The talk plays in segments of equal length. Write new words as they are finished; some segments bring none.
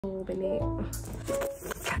तो मैंने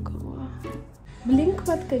ब्लिंक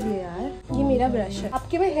मत करिए यार, ये मेरा ब्रश है,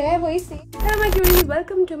 आपके में है वही same.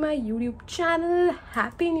 Welcome to my YouTube channel,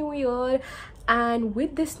 happy new year. And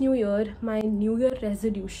with this new year, my new year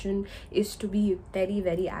resolution is to be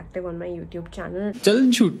very active on my YouTube channel.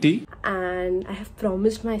 चल झूठी. And I have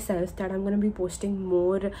promised myself that I'm going to be posting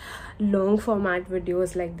more long format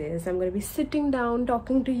videos like this. I'm going to be sitting down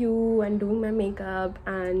talking to you and doing my makeup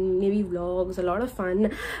and maybe vlogs, a lot of fun.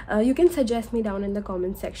 You can suggest me down in the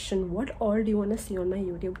comment section what all do you want to see on my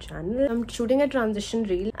YouTube channel. I'm shooting a transition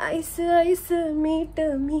reel. Ice meet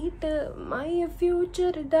my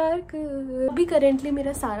future dark. अभी currently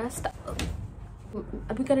मेरा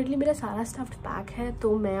सारा stuffed pack है, तो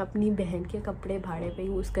मैं अपनी बहन के कपड़े भाड़े पे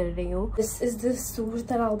यूज़ कर रही हूँ। This is the suit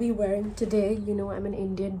that I'll be wearing today. You know I'm an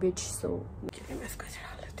Indian bitch, so मैं इसको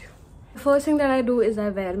चढ़ा लेती हूँ। First thing that I do is I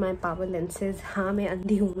wear my power lenses. हाँ, मैं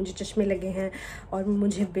अंधी हूँ, मुझे चश्मे लगे हैं और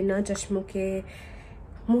मुझे बिना चश्मों के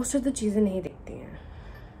मोस्ट ऑफ द चीज़ें नहीं दिखती हैं।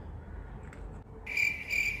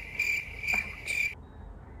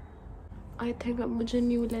 आई थिंक अब मुझे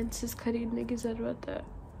न्यू लेंसेज खरीदने की ज़रूरत है।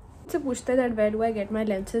 से पूछते हैं that where do I get my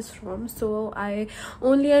lenses from, so I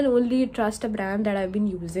only trust a brand that I've been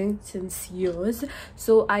using since years.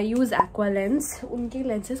 So I use Aqua Lens. उनके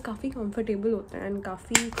lenses काफ़ी comfortable होते हैं and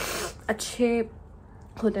काफ़ी अच्छे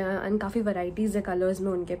होते हैं and काफ़ी varieties है colours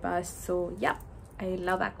में उनके पास. So yeah, I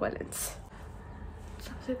love Aqua Lens.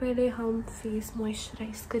 सबसे पहले हम face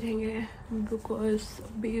moisturize करेंगे because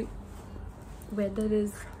अभी weather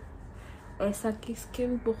is ऐसा कि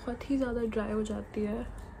स्किन बहुत ही ज़्यादा ड्राई हो जाती है।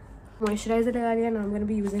 मॉइस्चराइजर लगा लिया। Now I am gonna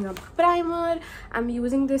be using a primer. I am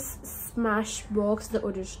using this Smashbox the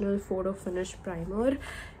original photo finish primer.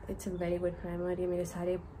 It's a very good primer. ये मेरे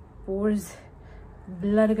सारे पोर्स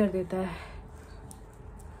ब्लर कर देता है।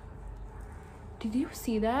 Did you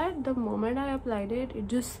see that? The moment I applied it, it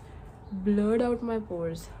just blurred out my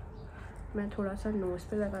pores. मैं थोड़ा सा knows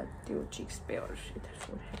पे लगाती हूँ, चीक्स पे और इधर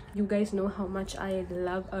forehead. You guys know how much I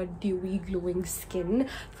love a dewy glowing skin.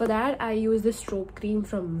 For that I use this strobe cream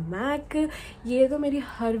from Mac. ये तो मेरी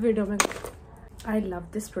हर वीडियो में, I love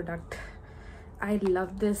this product, I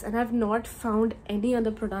love this, and I've not found any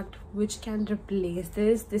other product which can replace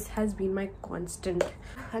this. This has been my constant,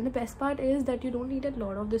 and the best part is that you don't need a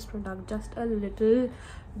lot of this product, just a little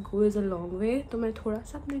goes a long way. तो मैं थोड़ा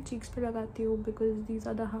सा अपने cheeks पे लगाती हूँ because these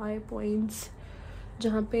are the high points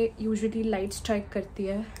जहाँ पे usually light strike करती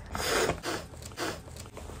है।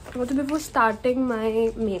 So before starting my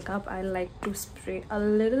makeup, I like to spray a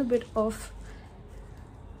little bit of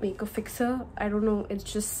makeup fixer. I don't know, it's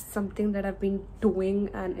just something that I've been doing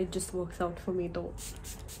and it just works out for me though.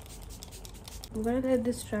 I'm gonna let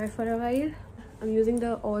this dry for a while. I'm using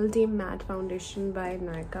the all day matte foundation by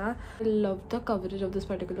Nykaa. I love the coverage of this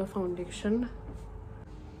particular foundation.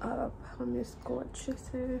 अब हम इसको अच्छे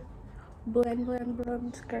से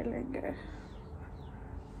blend कर लेंगे।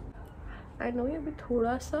 I know ये अभी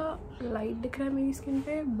थोड़ा सा लाइट दिख रहा है मेरी स्किन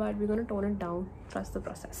पे, but we're gonna tone it down. Trust the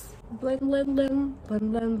process. Blend.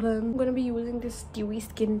 I'm gonna be using this dewy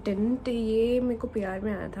skin tint. ये मेरे को प्यार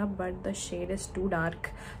में आया था, but the shade is too dark,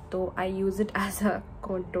 so I use it as a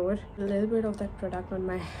contour. A little bit of that product on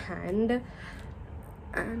my hand,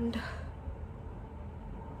 and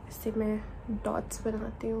इससे मैं dots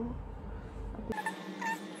बनाती हूँ।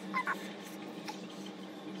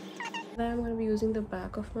 I'm going to be using the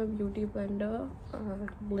back of my beauty blender.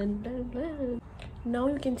 Blend. Now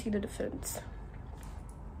you can see the difference.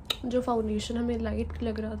 जो foundation हमें light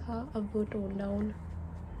लग रहा था, अब वो टोन डाउन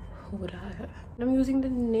हो रहा है। I'm using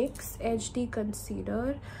the NYX HD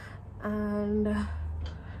concealer, and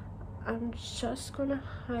I'm just gonna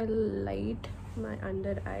highlight my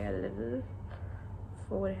under eye a little,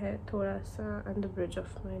 forehead थोड़ा सा, and the bridge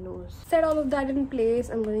of my nose. Set all of that in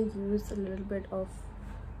place. I'm gonna use a little bit of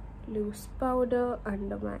loose powder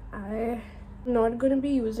under my eye. I'm not gonna be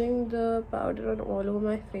using the powder on all over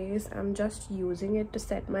my face. I'm just using it to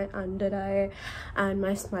set my under eye and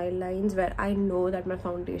my smile lines where I know that my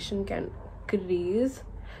foundation can crease,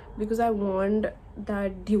 because I want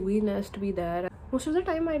that dewiness to be there. Most of the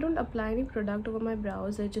time I don't apply any product over my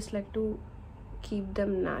brows. I just like to keep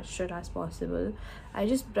them natural as possible. I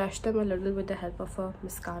just brush them a little with the help of a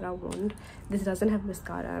mascara wand. This doesn't have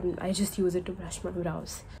mascara, I just use it to brush my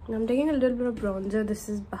brows. I'm taking a little bit of bronzer. This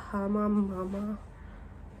is Bahama Mama,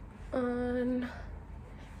 and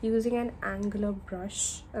using an angular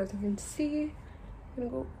brush, as you can see, I'm gonna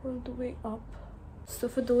go all the way up So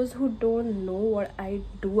for those who don't know what I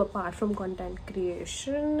do apart from content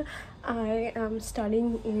creation, I am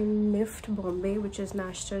studying in NIFT Bombay, which is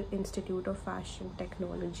National Institute of Fashion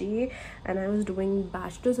Technology, and I was doing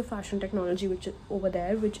Bachelor's of Fashion Technology, which is over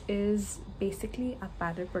there, which is basically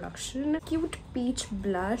apparel production. Cute peach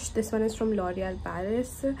blush. This one is from L'Oreal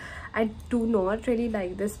Paris. I do not really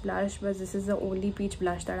like this blush, but this is the only peach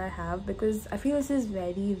blush that I have because I feel this is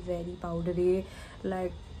very, very powdery.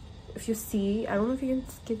 Like, if you see, I don't know if you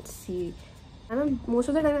can see, and most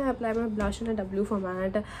of the time I apply my blush in a W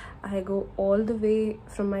format. I go all the way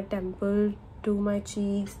from my temple to my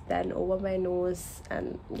cheeks, then over my nose,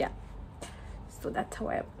 and yeah, so that's how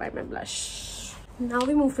I apply my blush. Now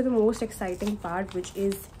we move to the most exciting part, which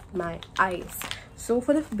is my eyes. So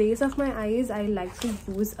for the base of my eyes, I like to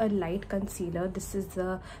use a light concealer. This is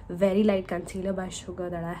the Very Light Concealer by Sugar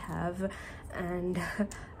that I have, and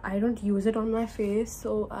I don't use it on my face,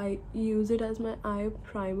 so I use it as my eye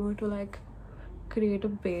primer to like create a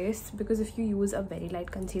base, because if you use a very light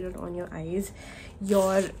concealer on your eyes,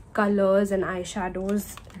 your colors and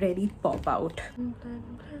eyeshadows really pop out.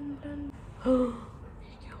 Oh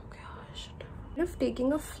gosh. I'm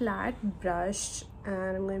taking a flat brush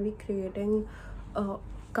and I'm going to be creating a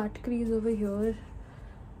cut crease over here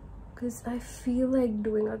because I feel like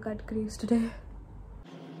doing a cut crease today.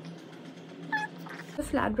 The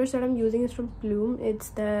flat brush that I'm using is from Plume. It's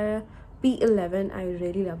the P11. I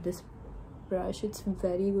really love this brush. It's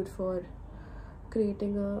very good for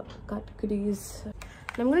creating a cut crease.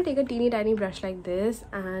 And I'm going to take a teeny tiny brush like this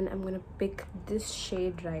and I'm going to pick this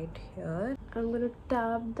shade right here. I'm going to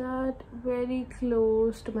tap that very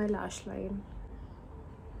close to my lash line.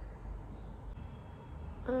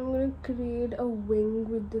 And I'm going to create a wing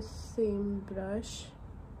with the same brush.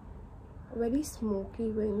 A very smoky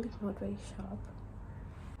wing, not very sharp.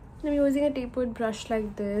 I'm using a tapered brush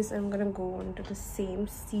like this. I'm gonna go into the same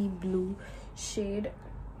sea blue shade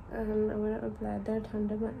and I'm gonna apply that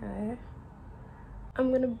under my eye.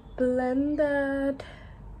 I'm gonna blend that.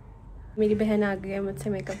 मेरी बहन आ गई है मुझसे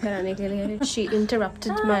makeup कराने के लिए. She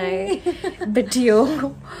interrupted my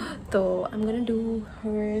video. So I'm gonna do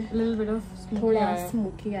her a little bit of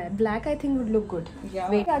smoky eye. Black I think would look good.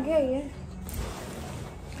 Yeah. Wait, आगे आई है.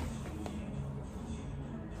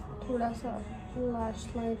 थोड़ा सा lash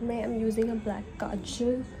line में I'm using a black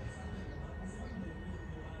kajal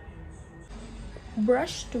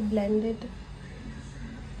brush to blend it.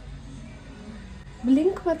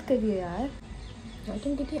 Blink मत करिए यार.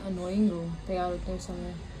 तुम कितनी annoying हो तैयार होते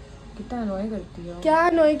समय. कितना annoy करती हो. क्या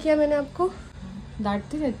annoy किया मैंने आपको?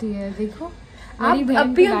 डांटती रहती है. देखो आप अभी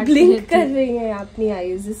आप blink कर रही हैं अपनी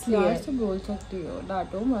eyes इसलिए. प्यार से बोल सकती हो.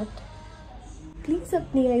 डांटो मत. Please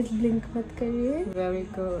अपनी eyes blink मत करिए. Very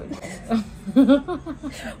good.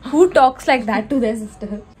 Who talks like that to their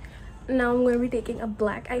sister? Now I'm going to be taking a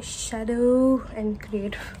black eyeshadow and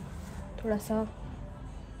create थोड़ा सा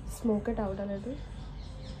smoke it out a little.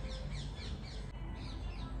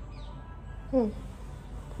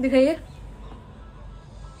 दिखाइए.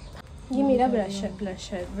 ये मेरा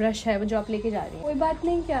ब्रश है वो जो आप लेके जा रही हैं. कोई बात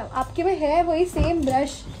नहीं, क्या आपके में है वही same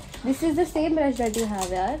brush. This is the same brush that you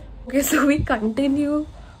have यार. Okay, so we continue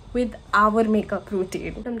with our makeup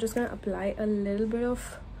routine. I'm just gonna apply a little bit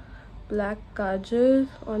of black kajal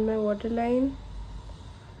on my waterline.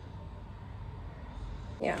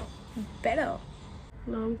 Yeah, better.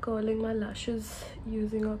 Now I'm curling my lashes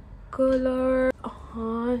using a curler.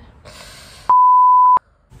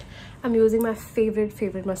 I'm using my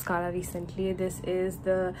favorite mascara recently. This is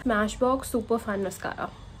the Smashbox Super Fun Mascara.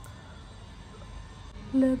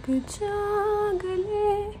 लग जा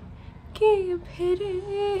गले के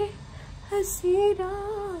फिरे हंसी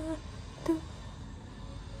रात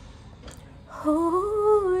हो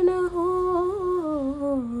न हो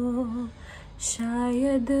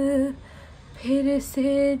शायद फिर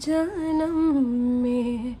से जन्म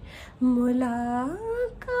में मुलाकात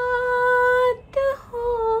हो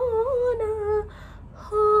न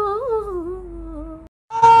हो.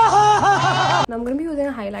 Now I'm going to be using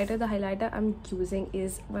a highlighter. The highlighter I'm using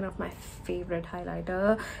is one of my favorite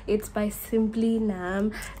highlighter. It's by Simply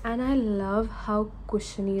Nam and I love how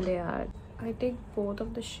cushiony they are. I take both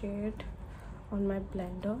of the shade on my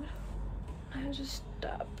blender and just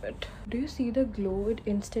tap it. Do you see the glow it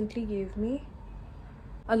instantly gave me?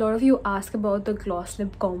 A lot of you ask about the gloss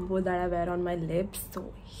lip combo that I wear on my lips,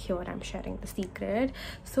 so here I'm sharing the secret.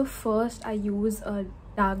 So first I use a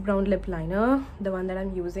dark brown lip liner. The one that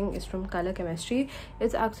I'm using is from Color Chemistry.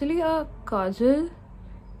 It's actually a kajal,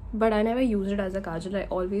 but I never use it as a kajal. I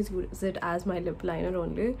always use it as my lip liner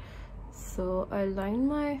only. So I line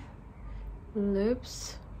my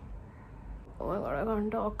lips. Oh my god, I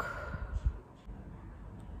can't talk.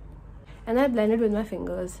 and I blend it with my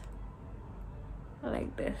fingers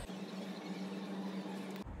like this.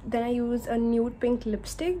 Then I use a nude pink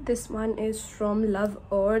lipstick. This one is from Love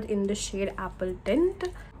Earth in the shade Apple Tint.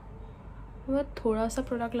 मैं थोड़ा सा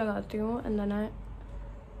product लगाती हूँ and then I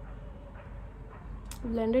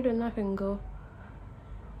blend it with my finger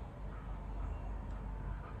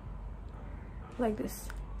like this.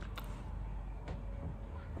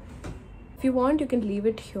 If you want, you can leave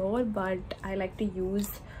it here, but I like to use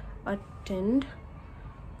a tint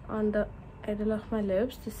on the edge of my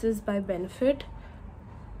lips. This is by Benefit,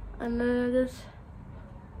 and then I just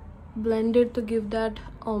blend it to give that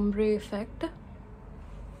ombre effect.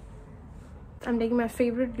 I'm taking my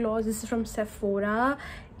favorite gloss. This is from Sephora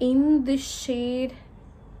in the shade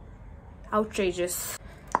Outrageous.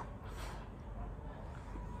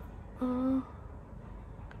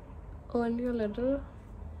 Only a little.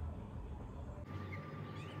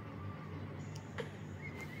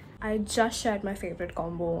 I just shared my favorite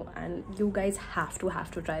combo and you guys have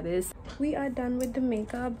to try this. We are done with the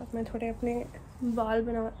makeup. अब मैं थोड़े अपने बाल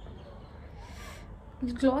बना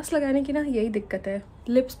gloss लगाने की ना यही दिक्कत है,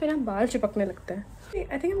 लिप्स पे ना बाल चिपकने लगते हैं.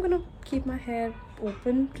 I think I'm gonna keep my hair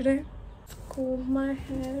open today. Comb my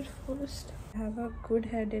hair first. I have a good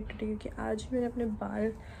hair day today क्योंकि आज मैंने अपने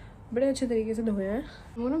बाल बड़े अच्छे तरीके से धोए हैं.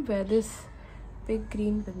 I'm gonna wear this big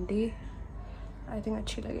green bindi. I think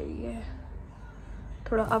अच्छी लगेगी ये.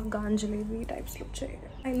 थोड़ा अफगान जलेबी टाइप्स लुक चाहिए.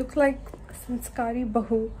 I look like a संस्कारी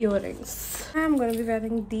बहू. Earrings. I'm gonna be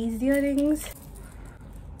wearing these earrings.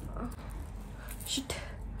 Shit.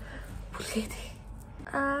 भूल गई थी.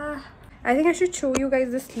 I think I should show you guys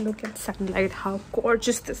this look at sunlight. How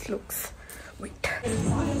gorgeous this looks. Wait.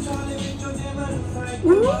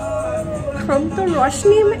 हम तो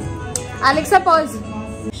रोशनी में. Alexa, pause.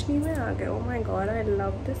 रोशनी में आ गए. Oh my god, I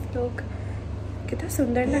love this look. कितना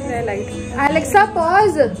सुंदर लग रहा है light. Alexa,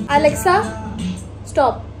 pause. Alexa,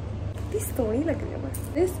 stop. कितनी सोहनी लग रही है बस.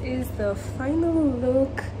 This is the final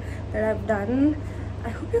look that I've done.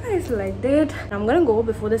 I hope you guys liked it. I'm gonna go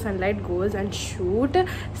before the sunlight goes and shoot.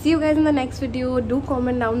 See you guys in the next video. Do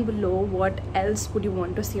comment down below what else would you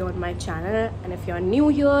want to see on my channel, and if you're new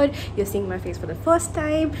here, you're seeing my face for the first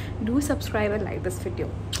time, do subscribe and like this video.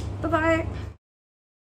 Bye bye.